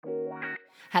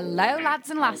Hello, lads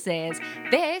and lasses.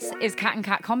 This is Cat and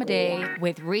Cat Comedy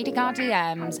with Reading Our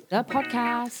DMs, the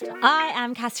podcast. I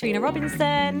am Katerina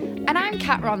Robinson. And I'm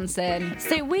Kat Ronson.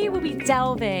 So we will be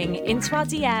delving into our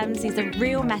DMs. These are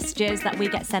real messages that we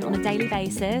get sent on a daily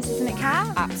basis, isn't it,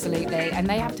 Kat? Absolutely. And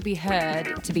they have to be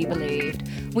heard to be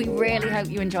believed. We really hope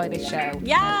you enjoy this show.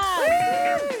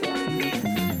 Yeah!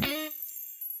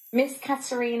 Miss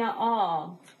Katerina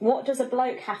R. What does a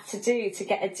bloke have to do to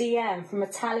get a DM from a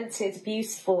talented,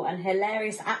 beautiful and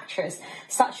hilarious actress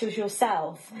such as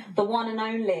yourself, the one and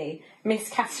only Miss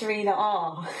Katerina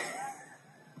R?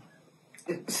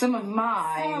 Some of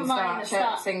mine start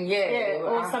texting you.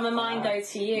 Or some of mine go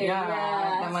to you.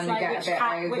 Yeah. And when they get a bit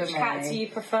over which cat do you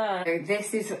prefer?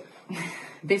 So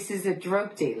this is a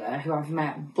drug dealer who I've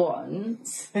met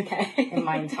once in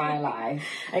my entire life.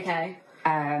 Okay.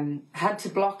 Had to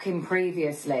block him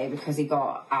previously because he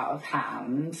got out of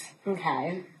hand.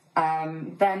 Okay.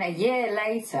 Then a year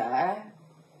later,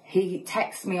 he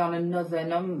texts me on another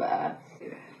number.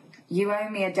 You owe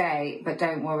me a date, but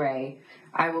don't worry.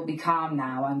 I will be calm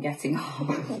now. I'm getting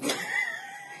old.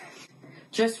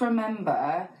 Just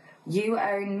remember, you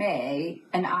own me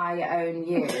and I own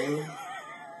you.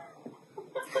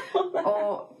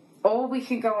 or we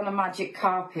can go on a magic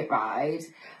carpet ride.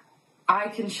 I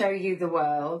can show you the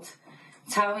world.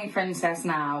 Tell me, princess,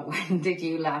 now, when did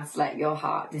you last let your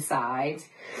heart decide?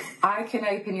 I can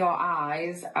open your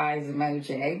eyes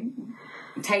emoji.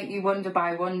 Take you wonder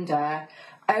by wonder.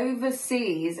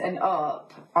 Overseas and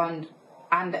up and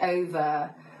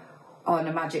over on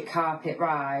a magic carpet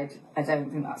ride. I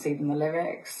don't think that's even the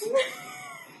lyrics.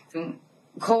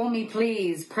 Call me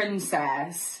please,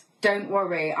 princess. Don't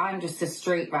worry, I'm just a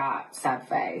street rat, sad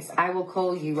face. I will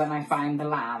call you when I find the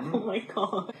lamb. Oh my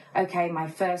God. Okay, my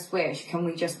first wish, can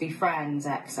we just be friends,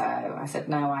 XO? I said,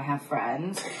 no, I have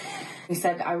friends. He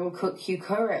said, I will cook you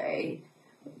curry.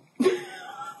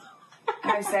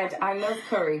 I said, I love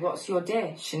curry, what's your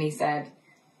dish? And he said,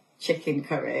 chicken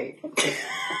curry.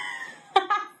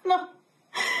 No,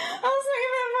 I was not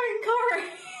even curry.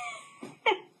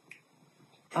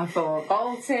 I thought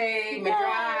Balti,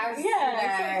 Madras,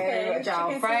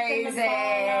 jalfrezi,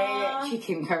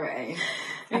 chicken curry.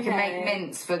 I can make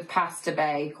mince for pasta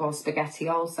bake or spaghetti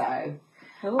also.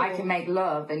 Ooh. I can make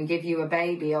love and give you a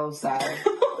baby also.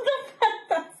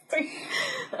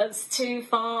 That's too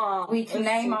far. We can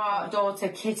name our daughter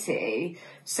Kitty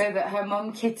so that her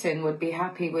mum Kitten would be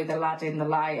happy with Aladdin the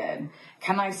Lion.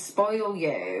 Can I spoil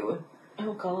you?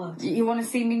 Oh, God. You want to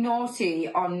see me naughty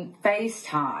on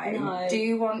FaceTime? No. Do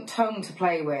you want tongue to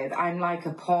play with? I'm like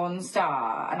a porn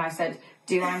star. And I said,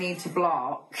 do I need to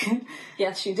block?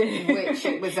 Yes, you do. Which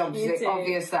it was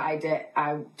obvious that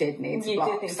I did need to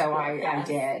block, so I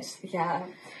did. Yeah.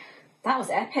 That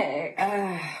was epic.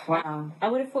 Wow. I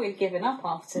would have thought you'd given up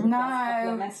after the first couple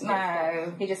of messages.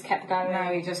 No. He just kept going.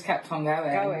 No, he just kept on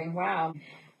going. Wow.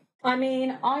 I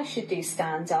mean, I should do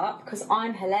stand-up because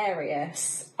I'm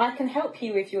hilarious. I can help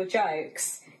you with your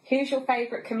jokes. Who's your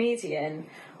favourite comedian?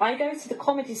 I go to the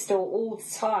Comedy Store all the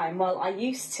time. Well, I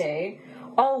used to.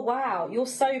 Oh, wow, you're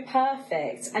so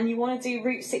perfect. And you want to do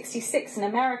Route 66 in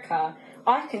America.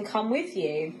 I can come with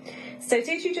you. So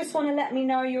did you just want to let me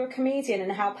know you're a comedian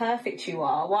and how perfect you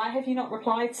are? Why have you not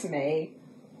replied to me?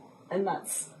 And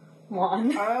that's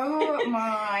one. Oh,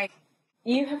 my...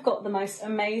 You have got the most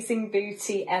amazing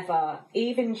booty ever.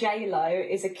 Even J-Lo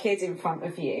is a kid in front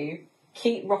of you.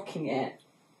 Keep rocking it.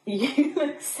 You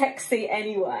look sexy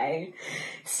anyway.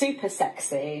 Super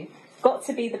sexy. Got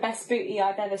to be the best booty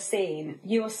I've ever seen.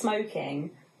 You are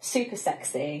smoking. Super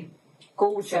sexy.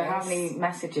 Gorgeous. So how many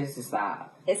messages is that?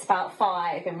 It's about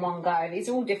 5 in one go. These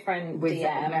are all different with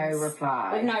DMs. No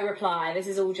reply. With no reply. This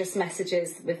is all just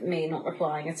messages with me not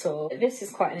replying at all. This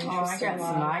is quite an interesting one. I get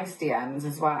some nice DMs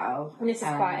as well. And this is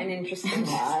quite an interesting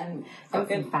one. Got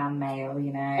some fan mail,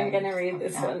 you know. I'm going to read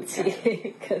this one to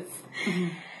you because...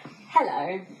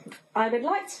 Hello. I would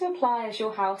like to apply as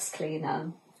your house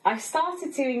cleaner. I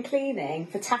started doing cleaning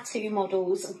for tattoo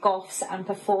models, goths and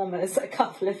performers a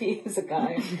couple of years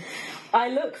ago. I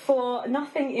look for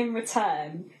nothing in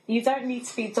return. You don't need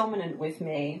to be dominant with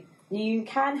me. You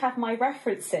can have my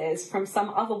references from some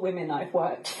other women I've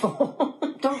worked for.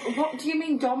 What do you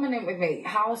mean dominant with me?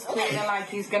 House cleaner like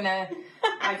he's gonna,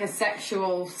 like a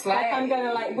sexual slave? Like I'm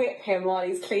gonna whip him while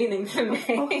he's cleaning for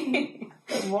me.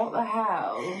 What the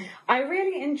hell? I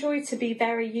really enjoy to be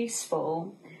very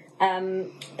useful.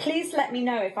 Please let me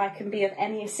know if I can be of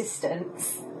any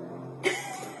assistance.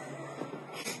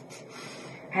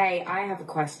 Hey, I have a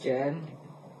question.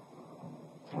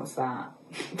 What's that?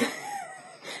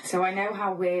 So I know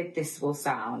how weird this will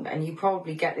sound, and you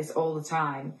probably get this all the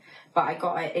time, but I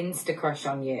got an Insta crush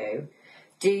on you.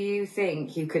 Do you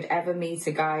think you could ever meet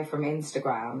a guy from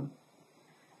Instagram?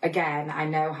 Again, I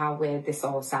know how weird this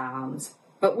all sounds,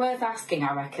 but worth asking,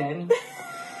 I reckon.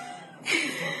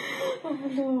 Oh,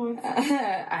 Lord.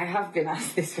 I have been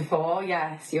asked this before.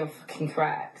 Yes, you're fucking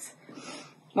correct.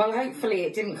 Well, hopefully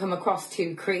it didn't come across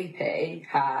too creepy,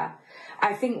 huh?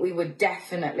 I think we would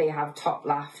definitely have top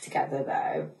laugh together,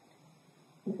 though.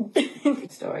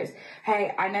 Stories.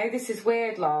 Hey, I know this is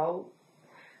weird, lol.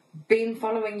 Been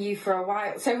following you for a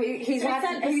while. So he's had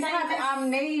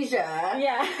amnesia.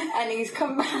 Yeah. And he's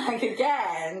come back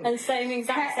again. And same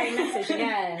message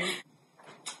again.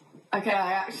 Okay,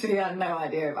 I actually had no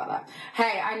idea about that.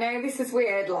 Hey, I know this is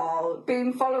weird, lol.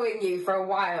 Been following you for a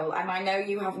while, and I know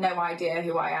you have no idea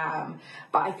who I am,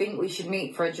 but I think we should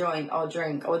meet for a joint or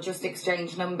drink, or just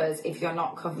exchange numbers if you're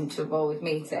not comfortable with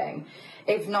meeting.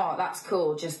 If not, that's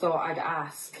cool, just thought I'd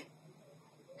ask.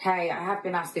 Hey, I have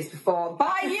been asked this before.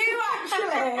 By you,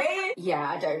 actually! Yeah,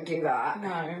 I don't do that.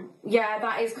 No. Yeah,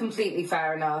 that is completely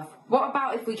fair enough. What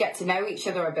about if we get to know each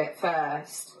other a bit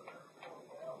first?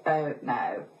 Oh,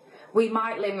 no. We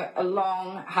might live a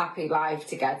long, happy life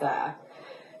together.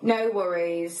 No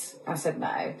worries. I said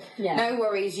no. Yeah. No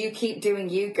worries, you keep doing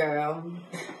you, girl.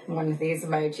 One of these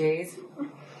emojis.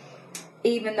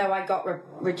 Even though I got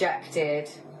rejected,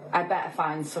 I better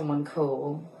find someone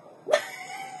cool.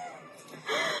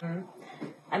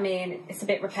 I mean, it's a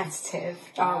bit repetitive.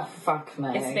 Oh, fuck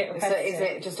me. It's a bit So repetitive. is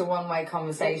it just a one-way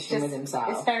conversation with himself?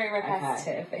 It's very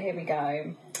repetitive, but here we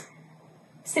go.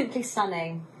 Simply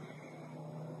stunning.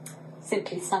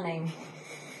 Simply stunning.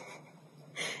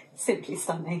 Simply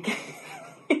stunning.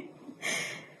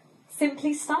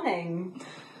 Simply stunning.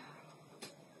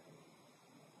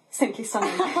 Simply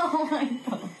stunning. Oh my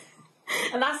god.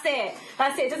 And that's it.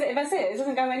 That's it. That's it. It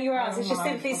doesn't go anywhere else. It's just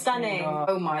simply stunning. God.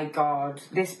 Oh my god.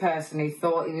 This person who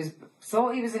thought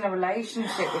he was in a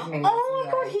relationship with me. Oh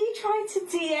my god, he tried to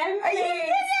DM me.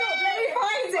 Stop, let me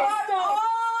find it. Stop.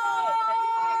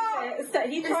 So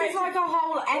he This tried is like a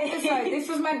whole episode. This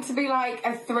was meant to be like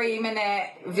a 3-minute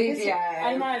video.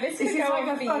 I know, this is could go like on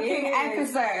a for fucking years.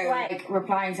 episode. Like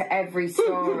replying to every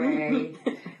story.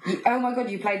 Oh my god,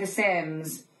 you play The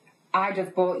Sims. I'd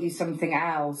have bought you something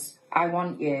else. I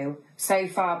want you. So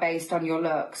far based on your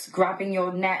looks. Grabbing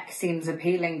your neck seems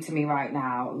appealing to me right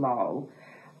now, lol.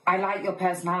 I like your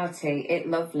personality. It's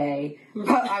lovely.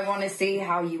 But I want to see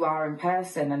how you are in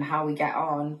person and how we get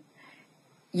on.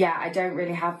 Yeah, I don't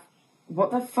really have...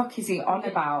 What the fuck is he on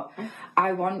about?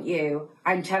 I want you.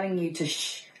 I'm telling you to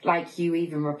shh, like you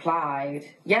even replied.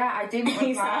 Yeah, I didn't He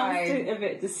reply. sounds a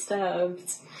bit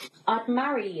disturbed. I'd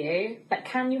marry you, but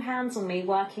can you handle me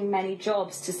working many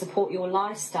jobs to support your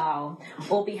lifestyle?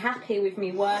 Or be happy with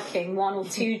me working 1 or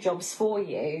 2 jobs for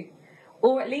you?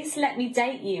 Or at least let me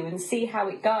date you and see how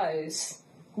it goes.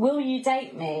 Will you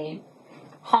date me?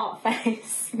 Heart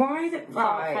face. Why the...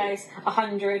 Heart Right. face.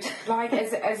 100. Like,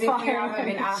 as if you Fire haven't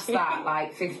been asked emoji. that,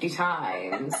 like, 50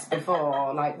 times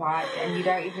before. Like, why? And you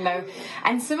don't even know...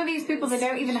 And some of these people, they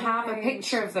don't even have a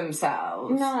picture of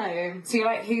themselves. No. So you're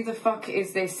like, who the fuck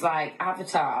is this, like,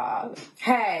 avatar?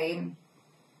 Hey,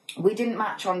 we didn't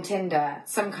match on Tinder.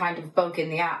 Some kind of bug in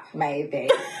the app,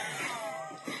 maybe.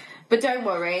 But don't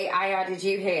worry, I added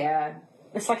you here.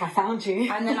 It's like I found you.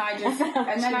 And then I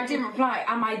didn't reply.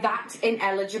 Am I that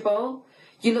ineligible?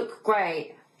 You look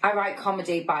great. I write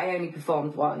comedy, but I only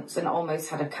performed once and almost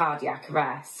had a cardiac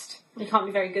arrest. You can't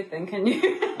be very good then, can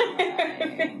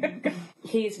you?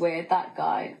 He's weird, that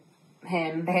guy.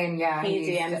 Him, yeah. He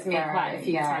he's DMs me very- quite a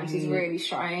few yeah, times. He's really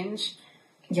strange.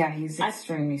 Yeah, he's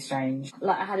extremely strange.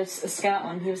 Like, I had a skirt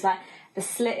on. He was like, the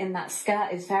slit in that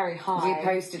skirt is very high. You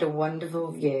posted a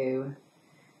wonderful view.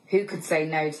 Who could say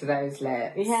no to those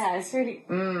lips? Yeah, it's really...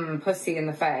 Pussy in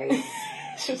the face.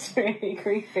 It's just really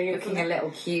creepy. Looking a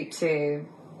little cute too.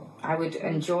 I would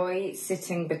enjoy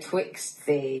sitting betwixt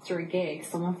thee. Through gigs,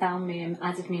 someone found me and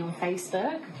added me on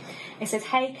Facebook. It says,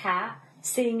 hey, Kat,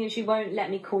 seeing as you won't let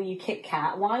me call you Kit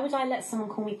Kat, why would I let someone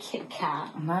call me Kit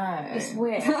Kat? No. It's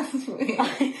weird. That's weird.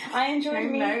 I enjoyed I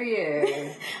know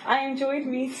you. I enjoyed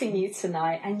meeting you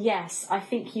tonight, and yes, I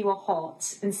think you are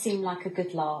hot and seem like a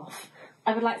good laugh.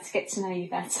 I would like to get to know you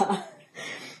better.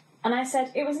 And I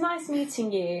said, it was nice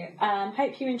meeting you.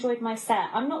 Hope you enjoyed my set.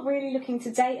 I'm not really looking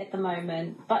to date at the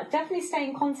moment, but definitely stay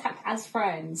in contact as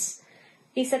friends.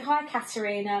 He said, hi,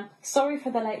 Katerina. Sorry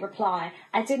for the late reply.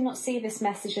 I did not see this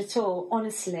message at all.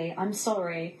 Honestly, I'm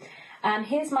sorry.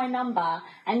 Here's my number.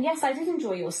 And yes, I did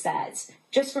enjoy your set.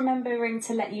 Just remembering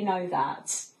to let you know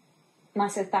that. And I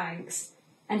said, thanks.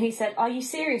 And he said, are you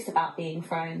serious about being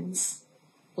friends?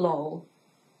 Lol.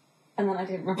 And then I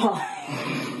didn't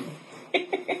reply.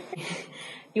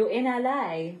 You're in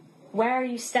LA. Where are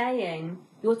you staying?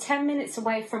 You're 10 minutes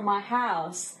away from my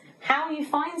house. How are you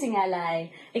finding LA?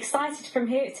 Excited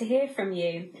to hear from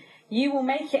you. You will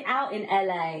make it out in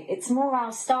LA. It's more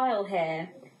our style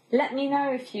here. Let me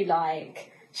know if you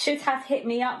like. Should have hit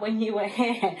me up when you were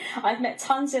here. I've met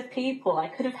tons of people. I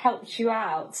could have helped you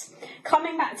out.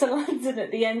 Coming back to London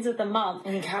at the end of the month.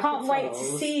 Can't wait to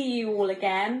see you all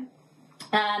again.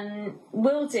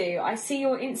 Will do. I see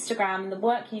your Instagram and the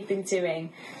work you've been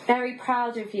doing. Very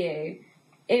proud of you.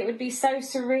 It would be so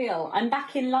surreal. I'm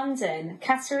back in London.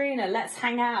 Katerina, let's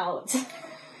hang out.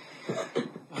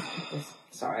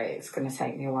 Sorry, it's going to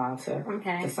take me a while to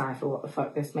decipher what the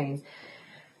fuck this means.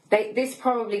 This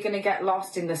probably going to get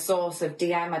lost in the source of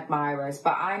DM admirers,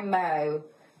 but I'm Mo,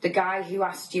 the guy who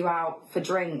asked you out for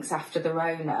drinks after the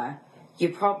Rona.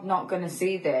 You're probably not going to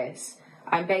see this.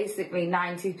 I'm basically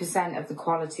 90% of the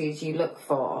qualities you look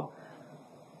for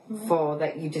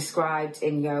that you described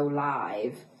in Yo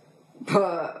Live.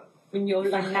 But in your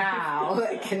for now,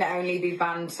 it can only be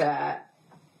banter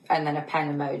and then a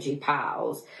pen emoji,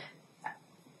 pals.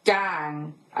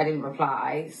 Dang, I didn't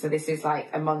reply. So this is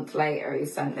like a month later he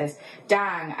sent this.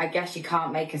 Dang, I guess you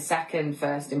can't make a second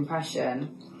first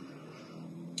impression.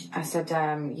 I said,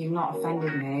 you've not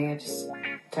offended me. I just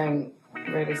don't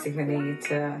really see the need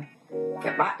to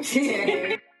get back to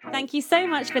you. Thank you so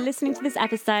much for listening to this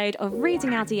episode of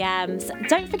Reading Our DMs.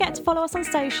 Don't forget to follow us on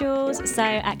socials, so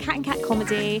at Cat and Cat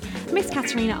Comedy, Miss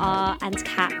Katerina R and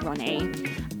Cat Ronnie.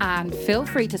 And feel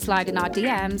free to slide in our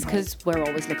DMs because we're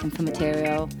always looking for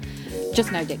material.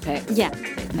 Just no dick pics. Yeah,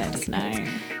 let us know.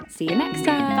 See you next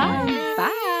time. Bye.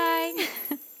 Bye.